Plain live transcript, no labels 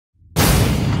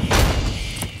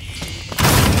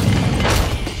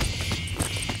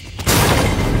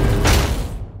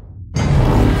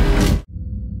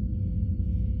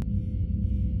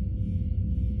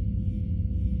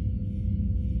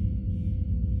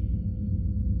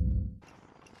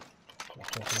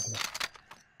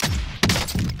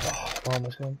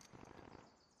Armor's gone.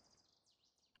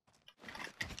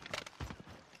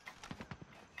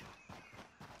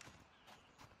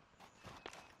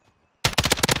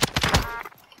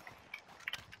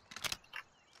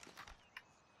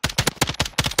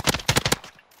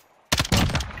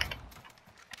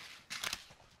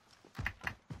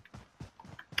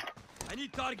 I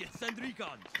need targets. Send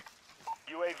recon.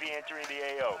 UAV entering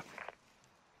the AO.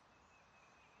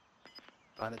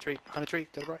 Behind the tree,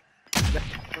 to the right.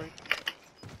 Left, right.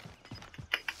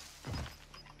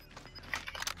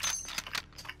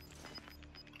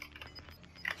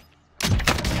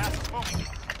 Gas is moving.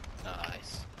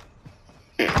 Nice.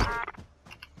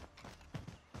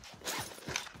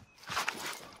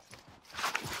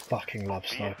 Fucking love Be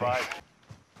sniping. advised.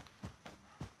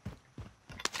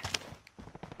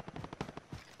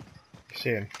 You see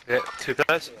him? Yeah, 2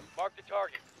 players. Mark the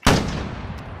target.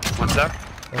 One's down.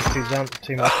 There's two down,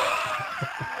 two more.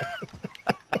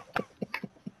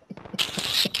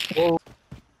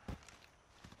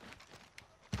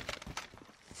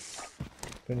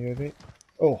 Can you UAV?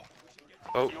 Oh,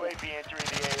 Oh, UAV entering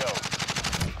the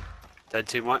AO. dead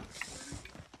team white.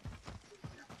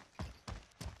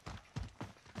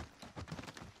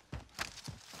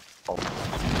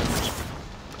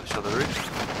 Push on the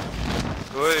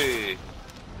roof. Oi!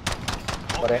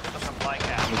 Got it. Some flying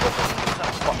gas.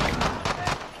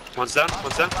 One's down,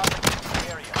 one's down.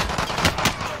 Area.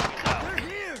 They're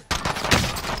here.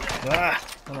 ah!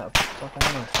 I'm out of fucking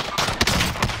ammo.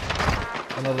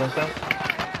 Another one's down.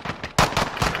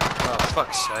 Oh,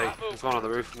 fuck's sake. There's one on the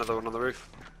roof, another one on the roof.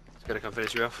 He's gonna come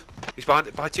finish you off. He's behind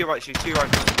to your right, to your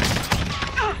right.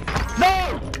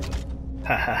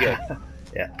 Haha.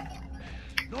 Yeah.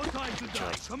 No time to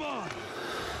die. Come on.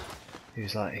 He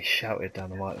was like, he shouted down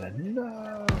the mic then,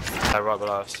 no! Right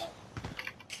below us.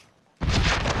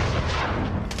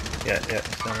 Yeah, it's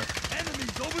down there.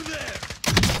 Enemies over there.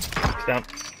 It's down.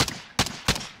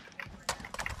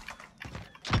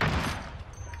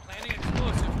 Planning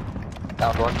explosive.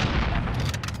 Down one.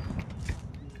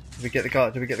 Did we get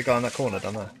the guy in that corner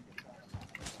down there?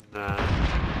 Nah.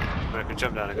 I can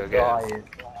jump down and go Guy get him. is.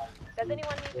 Does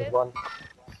anyone need There's this? one.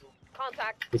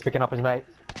 Contact. He's picking up his mate.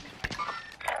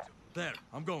 There.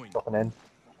 I'm going. Dropping in.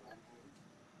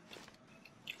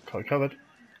 Got it covered.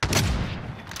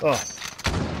 Oh.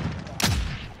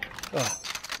 Oh.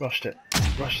 Rushed it.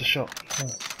 Rushed the shot. Oh.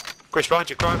 Chris, behind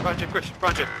you, Chris,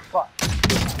 behind you. Fuck.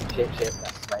 Shit. That's his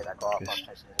mate that got up. I'm Yes.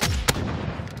 chasing him.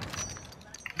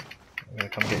 I'm gonna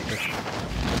come get you,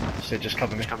 Chris. So just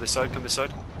cover me. Come this side, This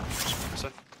side. I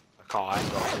can't, I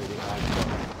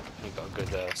ain't got a good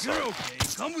You're side. okay.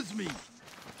 Come with me.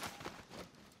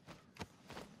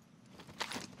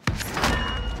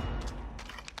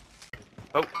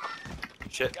 Oh.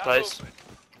 Shit, players.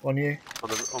 On you. On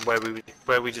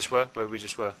where we just were.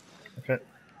 Okay.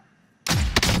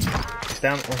 It's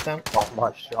down. One's down. Oh,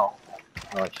 nice shot.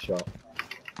 Nice shot.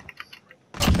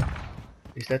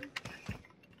 He's dead.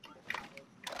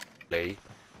 Lee.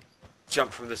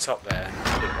 Jump from the top there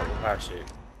and did pop a parachute.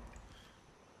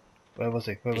 Where was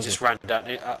he? Where He was just he? ran down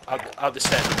up the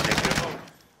stairs and then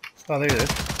Oh, there he is.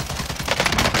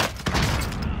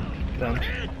 Down.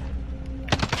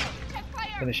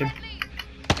 Finish him.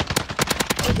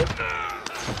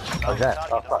 Oh, yeah.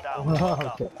 Oh, fuck. Down.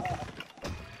 Okay.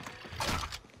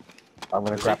 I'm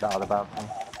gonna grab that other bounty.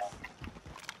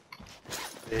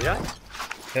 Yeah?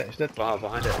 Yeah, he's dead.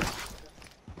 Behind it.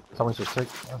 Someone's just took.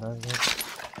 Oh, no, yeah.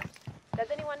 Does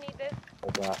anyone need this?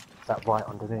 There's that right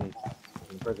underneath.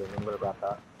 In prison. I'm gonna grab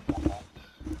that.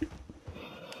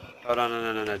 Oh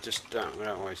no, just don't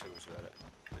worry too much about it.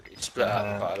 You split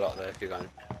up quite a lot there if you're going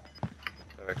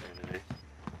directly underneath.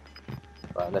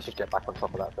 Right, let's just get back on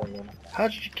top of that thing then. How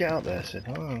did you get out there, Sid?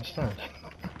 I don't understand.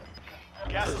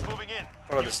 Gas is moving in.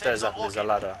 Follow the stairs up and there's a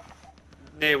ladder.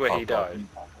 Near where he died.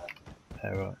 Yeah,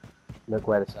 right. Look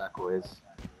where the circle is.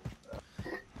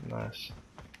 Nice.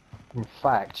 In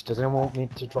fact, does anyone want me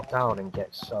to drop down and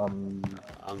get some...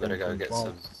 I'm gonna go get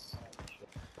some.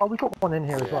 Oh, we got one in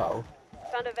here as Yeah. well.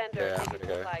 Found a vendor. Yeah, I'm Get you gonna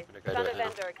go supplies. do Found a it now.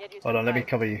 vendor. Get you Hold on, let me supplies.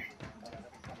 cover you.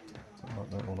 Oh,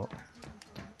 no, or not.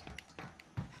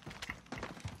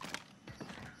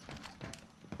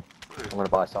 I'm gonna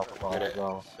buy self-revive Get as it.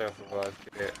 well. Self-revive.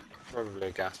 Get probably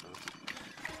a gas mask.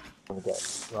 I'm gonna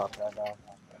get right there now.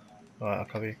 Alright, I'll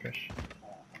cover you, Chris.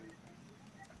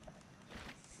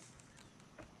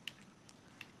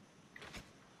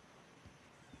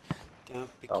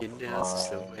 Don't begin down, it's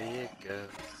the way it goes.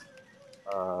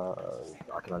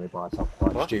 I can only buy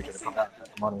self-revive. What? Stu didn't come out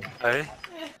with the money. Hey?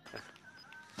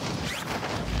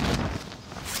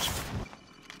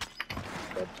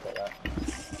 Dead to get that.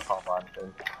 Can't buy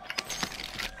anything.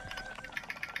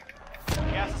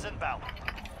 Gas is inbound.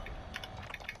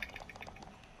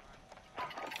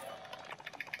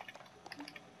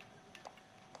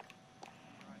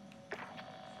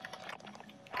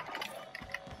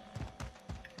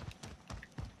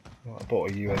 Right, I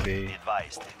bought a UAV. Be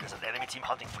advised, there's an enemy team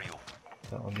hunting for you. Is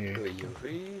that on you?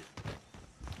 UAV.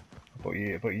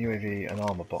 I bought UAV, an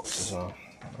armor box as well,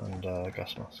 and a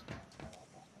gas mask.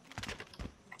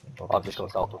 I've just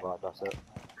got self-revive, that's it.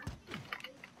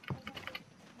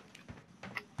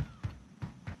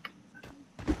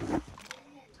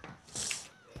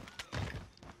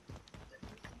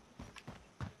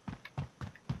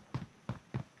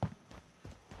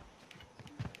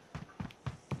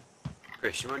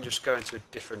 Chris, you mind just going to a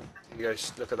different... You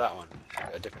guys look at that one,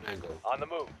 at a different angle. On the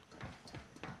move.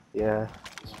 Yeah,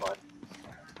 it's fine.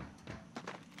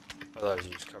 Otherwise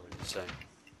you're just covering the same.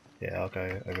 Yeah, I'll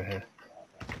go over here.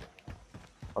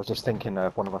 I was just thinking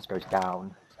if one of us goes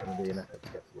down, it's going to be an effort to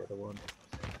get to the other one.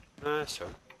 No, that's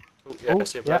fine. Oh, yeah, Oh, I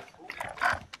see a yeah. player.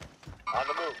 On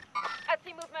the move. I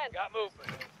see movement. Got movement.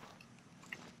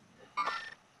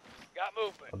 Got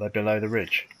movement. Are they below the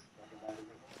ridge?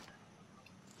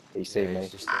 He's seen Yeah, me.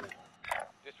 he's just there.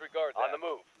 Disregard that. On the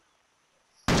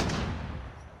move.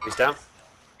 He's down.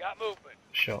 Got movement.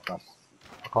 Shot.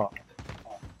 I can't.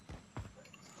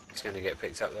 He's going to get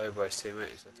picked up though by his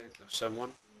teammates, I think, or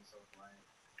someone.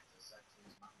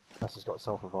 That's just got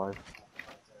self-revive.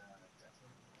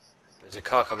 There's a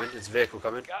car coming, there's a vehicle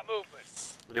coming. Got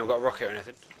movement. Anyone got a rocket or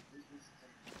anything?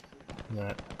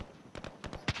 No.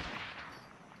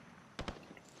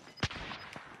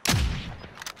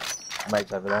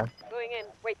 Mate's over there. Going in.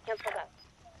 Wait, cancel that.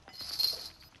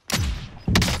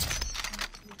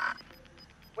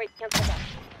 Wait, cancel that.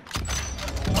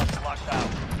 One's locked down.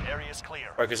 Area's clear.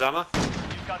 Broke his armour.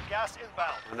 You've got gas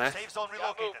inbound. On there. Safe zone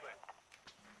relocated.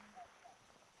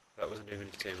 That wasn't even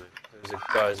his teammate.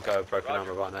 There was a guy with broken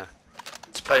armour right there.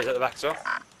 There's players at the back as well.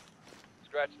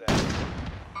 Scratch that.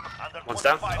 Under One's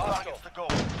down. 45 targets to go.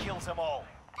 Kills them all.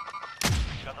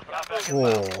 Got the drop back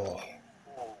Whoa.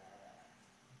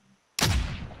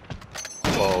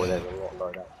 Whoa, there's a lot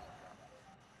low there.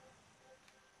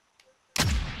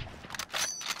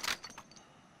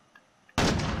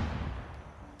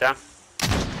 Down.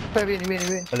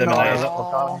 Eliminated.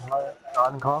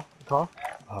 Car.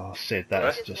 Oh, Sid,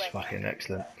 that's What? just fucking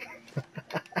excellent.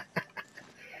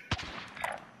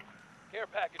 Care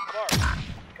package marked.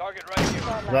 Target right here.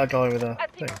 That guy with a I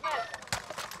see thing. movement.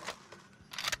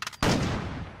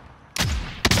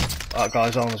 That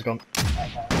guy's armor's gone.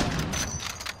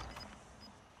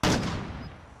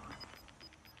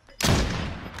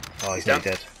 Oh, he's nearly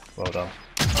dead. Well done.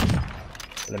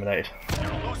 Eliminated.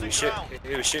 You're losing ground.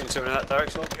 He was shooting someone in that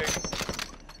direction.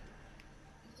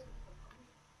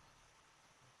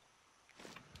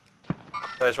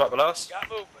 Players right below us. Got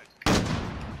movement.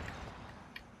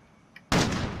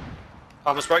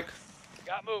 Armour's broke.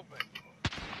 Got movement.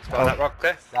 He's behind that rock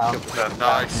there. Down. Killed the guy.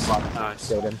 Nice. Nice.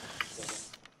 Killed him.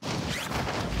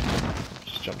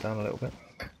 Just jump down a little bit.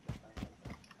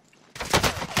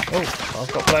 Oh,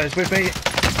 I've got players with me.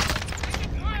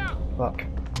 Fuck.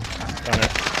 Done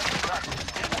it.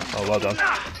 Oh, well done.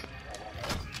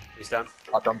 He's down.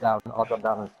 I'll jump down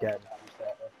again.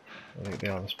 I think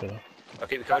behind this pillar. I'll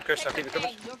keep you covered, Chris. I'll keep you covered.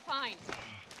 You're fine.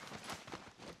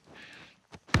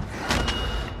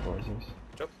 What is this?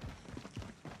 Job.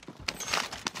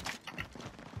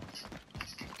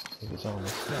 I think it's armor.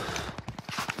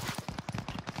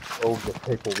 All the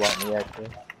people right on the edge here.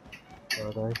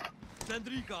 Where are they? Send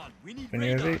recon. We need Can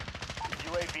you radar. read?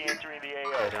 UAV entering the Yeah,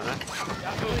 AO. down there.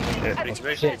 Shit. I need to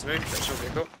move. I need to move. That's your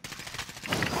vehicle.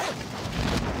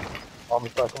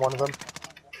 Armor's broken, one of them.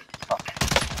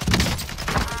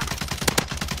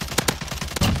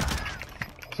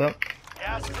 What's up?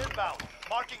 Gas is inbound.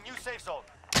 Marking new safe zone.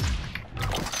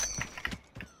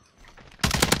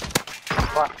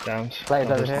 Downs. Players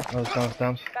over here. Downs.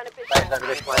 Gonna pitch Players that. over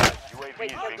this way. UAV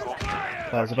Wait, is cancel bingo. that.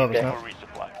 Players above us now. For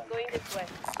resupply. Going this way.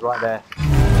 Right there.